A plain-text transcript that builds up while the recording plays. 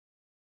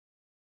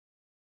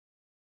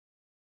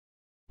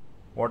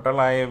What all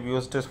I have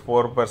used is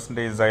 4%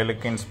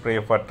 xylocaine spray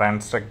for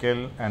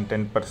transtracheal and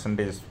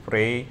 10%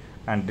 spray,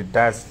 and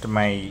detached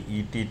my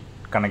ET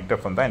connector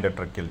from the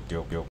endotracheal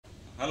tube.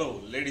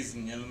 Hello ladies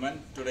and gentlemen,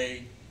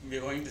 today we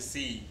are going to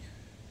see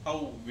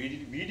how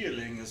video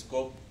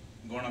laryngoscope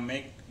gonna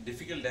make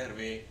difficult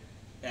airway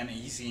an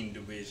easy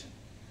intubation.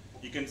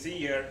 You can see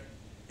here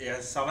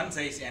a 7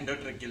 size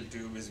endotracheal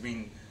tube is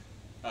being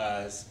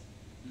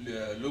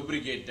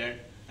lubricated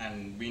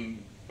and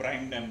being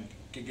primed and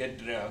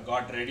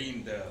got ready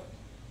in the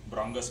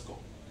bronchoscope.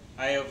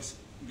 I have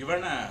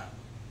given a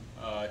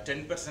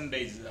 10%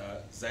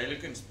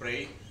 xylocaine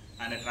spray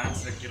and a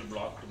transtracheal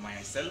block to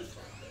myself,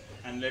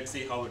 and let's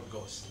see how it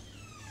goes.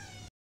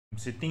 I'm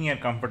sitting here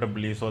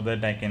comfortably so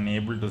that I can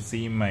able to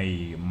see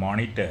my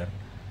monitor.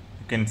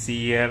 You can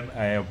see here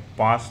I have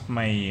passed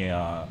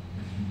my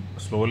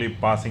slowly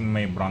passing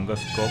my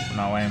bronchoscope.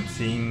 Now I am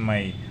seeing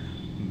my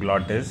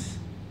glottis.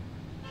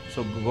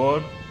 So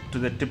go to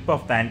the tip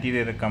of the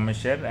anterior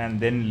commissure and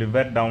then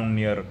lever down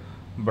your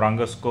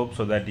bronchoscope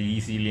so that it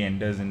easily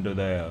enters into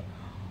the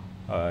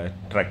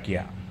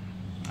trachea.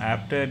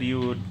 After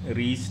you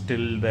reach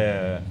till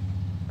the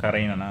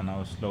carina,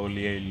 now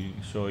slowly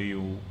I'll show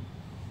you.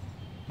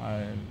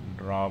 I'll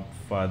drop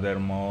further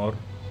more.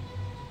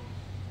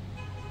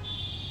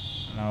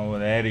 Now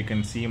there you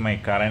can see my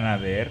carina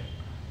there,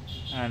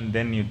 and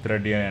then you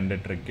thread your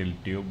endotracheal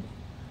tube,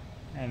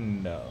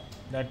 and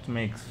that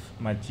makes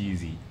much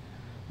easy.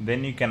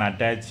 Then you can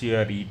attach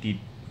your ET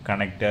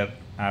connector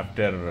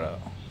after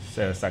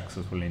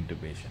successful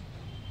intubation.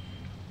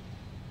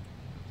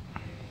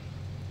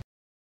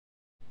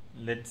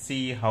 Let's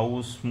see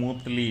how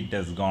smoothly it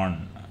has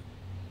gone.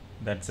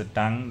 That's a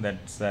tongue,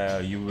 that's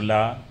a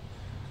uvula.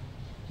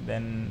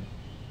 Then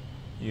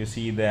you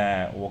see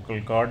the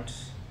vocal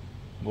cords.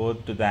 Go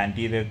to the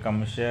anterior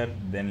commissure,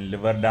 then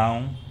lever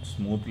down,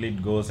 smoothly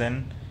it goes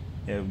in.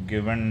 You have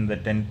given the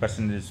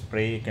 10%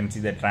 spray, you can see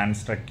the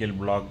transtracheal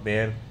block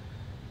there,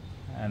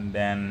 and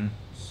then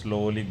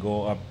slowly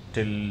go up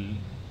till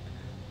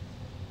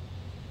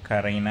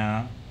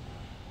carina,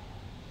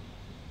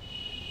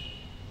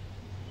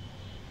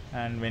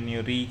 and when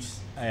you reach,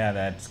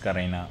 that's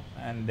carina,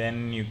 and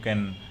then you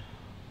can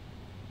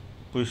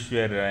push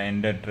your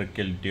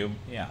endotracheal tube.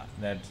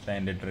 That's the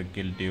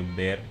endotracheal tube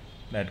there,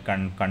 that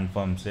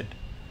confirms it.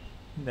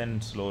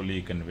 Then slowly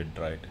you can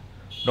withdraw it.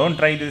 Don't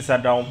try this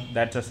at home.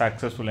 That's a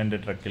successful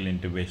endotracheal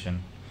intubation.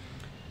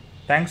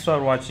 Thanks for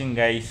watching,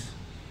 guys.